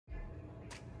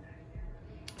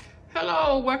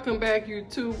Hello, welcome back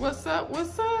YouTube. What's up?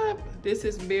 What's up? This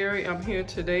is Mary. I'm here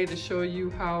today to show you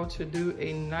how to do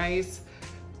a nice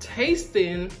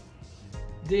tasting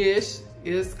dish.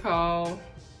 It's called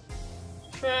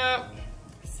shrimp,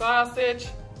 sausage,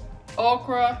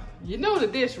 okra. You know the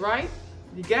dish, right?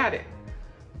 You got it.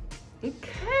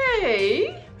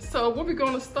 Okay, so what we're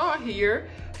gonna start here,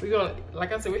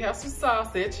 like I said, we have some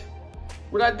sausage.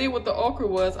 What I did with the okra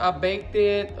was I baked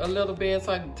it a little bit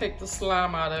so I can take the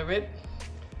slime out of it.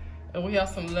 And we have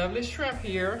some lovely shrimp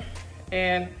here.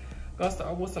 And I'm gonna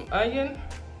start with some onion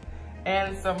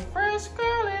and some fresh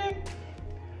garlic.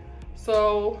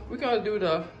 So we're gonna do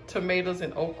the tomatoes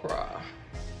and okra.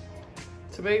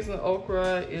 Tomatoes and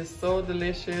okra is so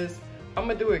delicious. I'm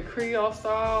gonna do it Creole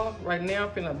style. Right now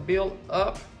I'm gonna build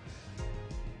up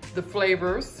the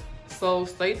flavors. So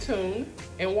stay tuned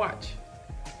and watch.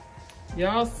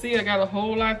 Y'all see I got a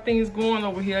whole lot of things going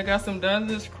over here. I got some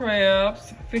Dungeness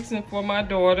crabs fixing for my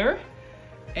daughter.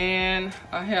 And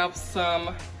I have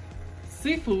some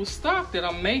seafood stock that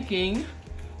I'm making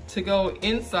to go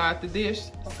inside the dish.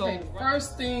 Okay, so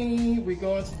first thing we're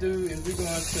going to do is we're going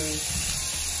to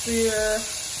sear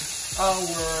our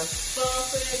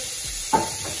sausage.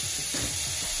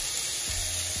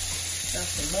 Got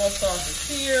some more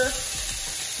sausage here.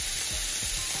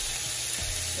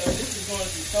 So this is going to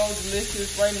be so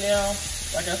delicious. Right now,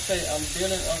 like I say, I'm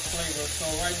building up flavor. So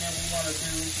right now we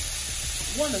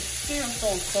want to sear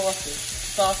some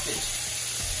sausage.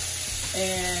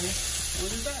 And what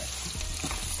is that?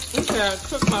 Okay, I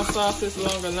cooked my sausage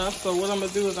long enough. So what I'm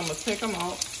gonna do is I'm gonna take them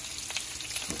out,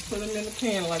 put them in the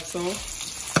pan like so.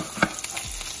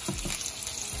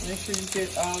 Make sure you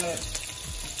get all that.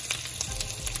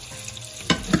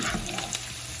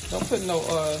 Don't put no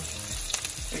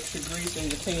extra grease in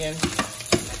the pan.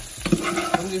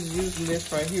 I'm just using this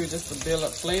right here just to build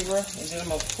up flavor, and then I'm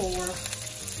gonna pour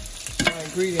my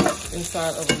ingredients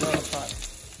inside of another pot.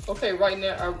 Okay, right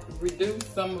now I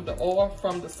reduced some of the oil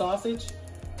from the sausage,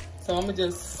 so I'm gonna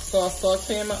just start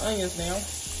sauteing my onions now.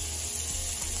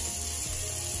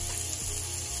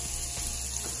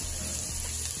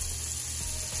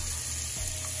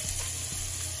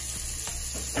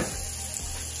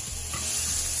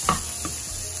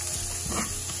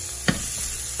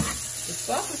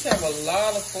 Sausage have a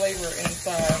lot of flavor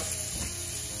inside,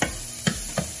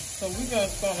 so we're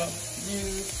just gonna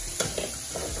use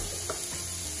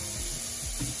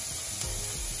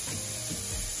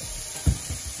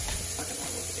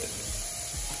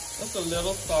just a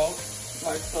little salt,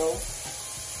 like so.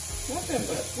 Nothing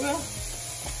but, well,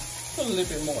 put a little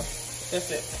bit more.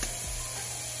 That's it.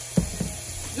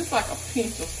 Just like a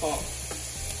pinch of salt.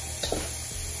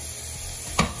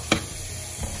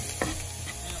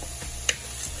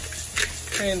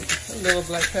 And a little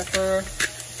black pepper.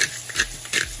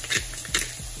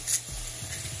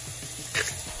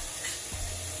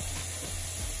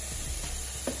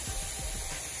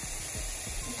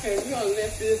 Okay, we're gonna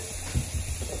let this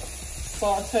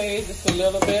saute just a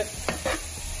little bit.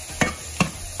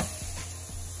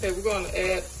 Okay, we're gonna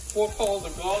add 4 cloves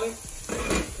of garlic.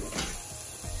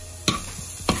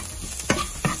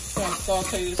 Gonna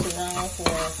saute this around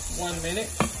for 1 minute.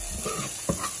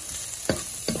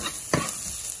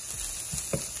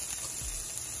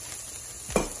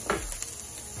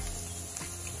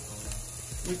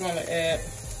 We're going to add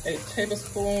a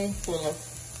tablespoonful of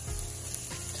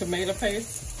tomato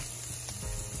paste.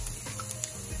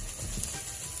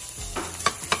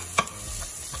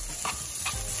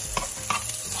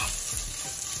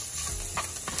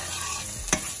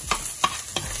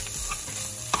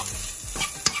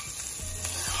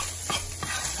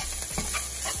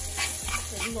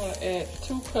 And we're going to add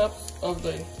 2 cups of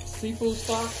the seafood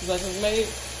stock that I just made.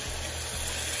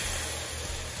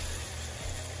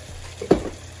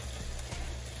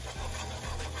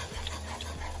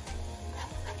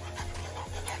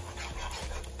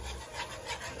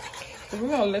 So we're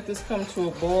gonna let this come to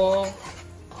a boil.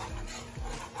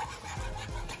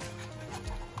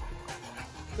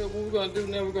 So what we're gonna do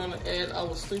now, we're gonna add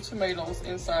our sweet tomatoes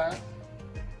inside.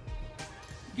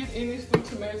 Get any sweet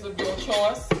tomatoes of your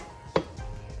choice.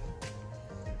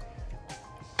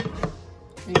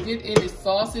 And get any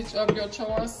sausage of your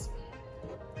choice.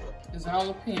 It's all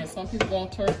depends. Some people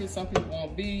want turkey, some people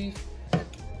want beef.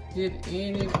 Get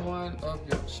any one of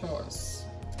your choice.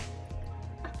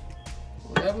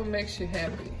 Whatever makes you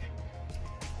happy.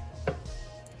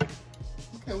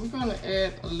 Okay, we're gonna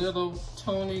add a little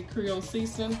Tony Creole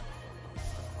season.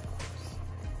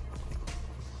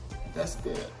 That's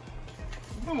good.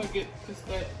 We're gonna get just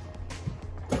that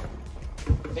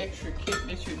extra kick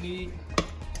that you need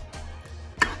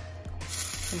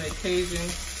to make Cajun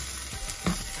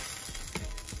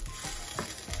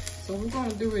So what we're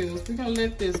gonna do is we're gonna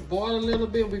let this boil a little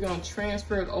bit. We're gonna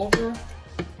transfer it over.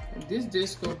 And this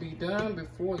dish gonna be done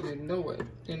before you know it.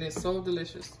 And it's so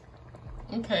delicious.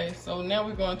 Okay, so now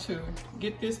we're going to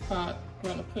get this pot. We're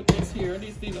gonna put this here.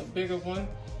 These need a bigger one.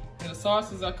 And the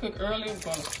sauces I cooked earlier, we're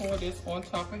gonna pour this on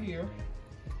top of here.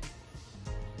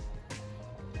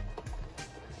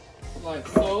 Like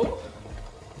so.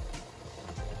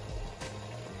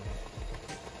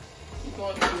 We're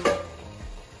going to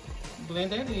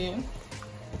blend that in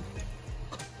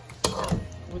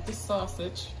with the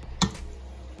sausage.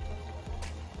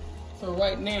 So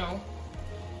right now,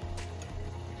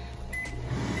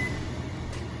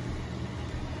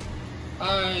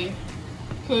 I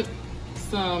put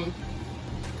some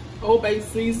Old Bay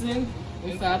seasoning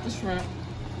inside the shrimp.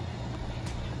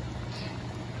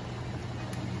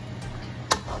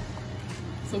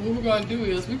 So what we're gonna do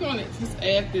is we're gonna just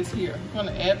add this here. We're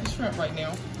gonna add the shrimp right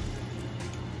now.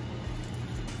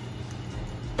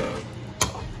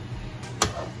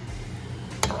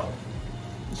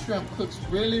 The shrimp cooks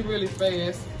really, really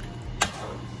fast.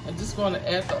 I'm just gonna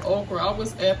add the okra. I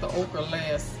always add the okra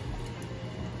last.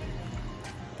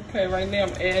 Okay, right now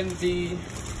I'm adding the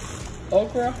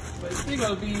okra, but it's still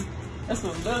gonna be, that's a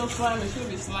little slimy. It shouldn't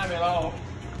be slimy at all.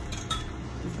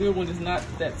 It's good when it's not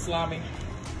that slimy.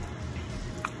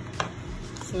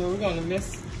 So we're gonna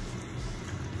mix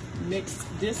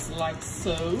this like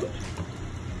so.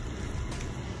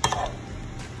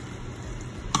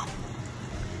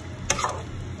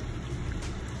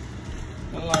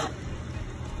 In like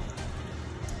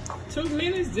 2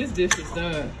 minutes, this dish is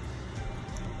done.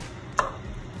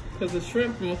 Because the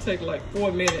shrimp will take like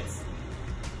 4 minutes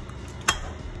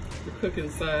to cook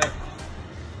inside.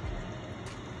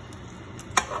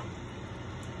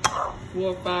 4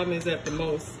 or 5 minutes at the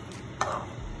most.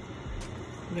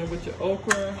 And then with your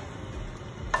okra,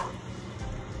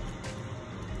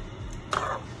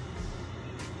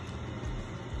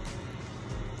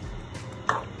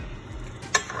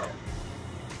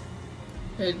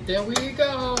 okay, there we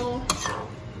go.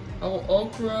 Our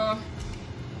okra,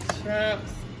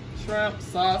 shrimp,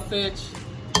 sausage.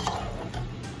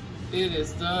 It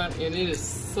is done, and it is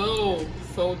so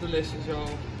delicious, y'all.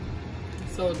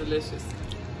 So delicious.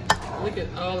 Look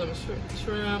at all of the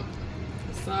shrimp,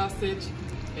 the sausage,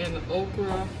 and the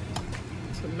okra,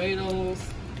 tomatoes.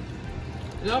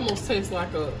 It almost tastes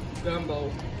like a gumbo.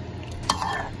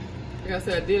 Like I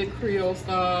said, I did it Creole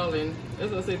style, and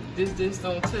as I said, this dish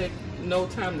don't take no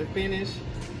time to finish.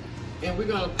 And we're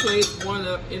gonna plate one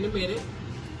up in a minute.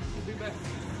 We'll be back.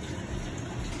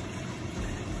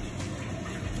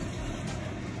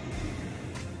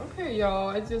 Okay, y'all,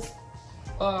 I just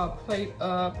plate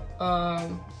up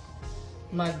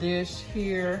my dish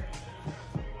here.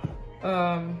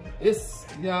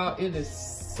 It is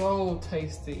so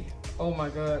tasty. Oh my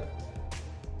God.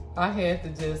 I had to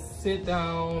just sit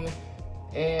down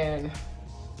and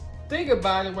think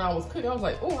about it when I was cooking. I was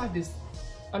like, oh,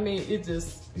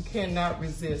 you cannot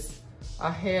resist. I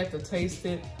had to taste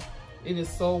it. It is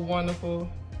so wonderful.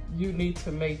 You need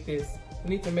to make this. You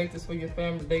need to make this for your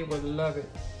family. They will love it.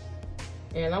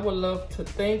 And I would love to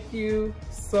thank you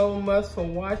so much for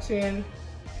watching.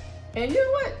 And you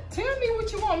know what? Tell me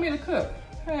what you want me to cook.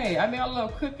 Hey, I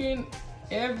love cooking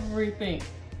everything.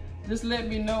 Just let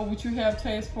me know what you have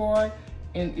taste for.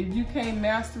 And if you can't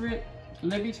master it,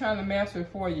 let me try to master it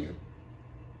for you.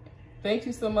 Thank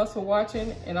you so much for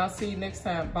watching, and I'll see you next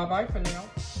time. Bye-bye for now.